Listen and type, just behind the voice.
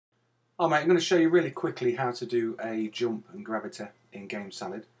Oh mate, I'm going to show you really quickly how to do a jump and gravity in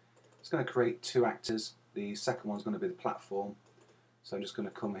GameSalad. It's going to create two actors. The second one's going to be the platform. So I'm just going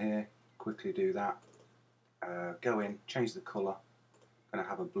to come here, quickly do that. Go in, change the colour. I'm going to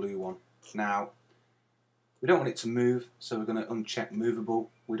have a blue one. Now, we don't want it to move, so we're going to uncheck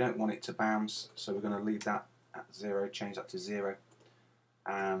movable. We don't want it to bounce, so we're going to leave that at 0, change that to 0.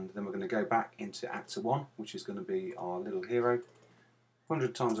 And then we're going to go back into actor 1, which is going to be our little hero.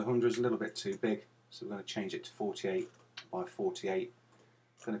 100 times 100 is a little bit too big, so we're going to change it to 48 by 48.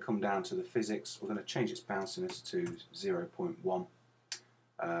 It's going to come down to the physics. We're going to change its bounciness to 0.1.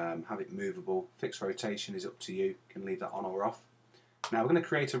 Have it movable. Fixed rotation is up to you. You can leave that on or off. Now we're going to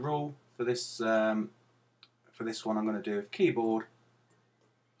create a rule for this. For this one, I'm going to do if keyboard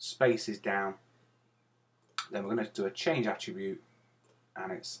space is down. Then we're going to do a change attribute,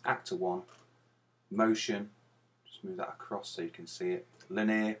 and it's actor 1 motion. Just move that across so you can see it.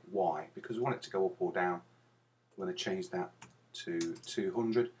 Linear Y, because we want it to go up or down. We're going to change that to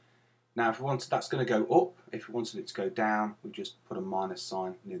 200. Now, if we wanted, that's going to go up. If we wanted it to go down, we just put a minus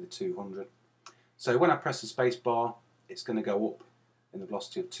sign near the 200. So when I press the space bar, it's going to go up in the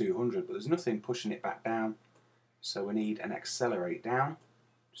velocity of 200, but there's nothing pushing it back down. So we need an accelerate down.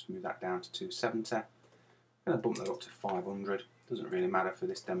 Just move that down to 270. I'm going to bump that up to 500. Doesn't really matter for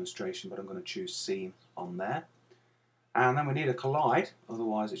this demonstration, but I'm going to choose scene on there. And then we need a collide,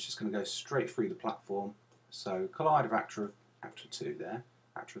 otherwise it's just going to go straight through the platform. So collide of actor 2 there,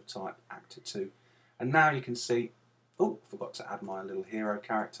 actor of type actor 2. And now you can see, oh, forgot to add my little hero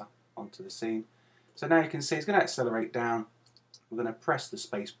character onto the scene. So now you can see it's going to accelerate down. We're going to press the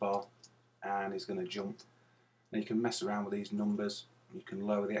space bar and it's going to jump. Now you can mess around with these numbers. You can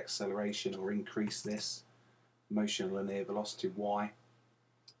lower the acceleration or increase this motion linear velocity Y.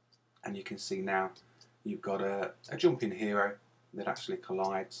 And you can see now you've got a jumping hero that actually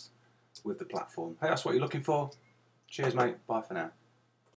collides with the platform. Hey, that's what you're looking for. Cheers mate, bye for now.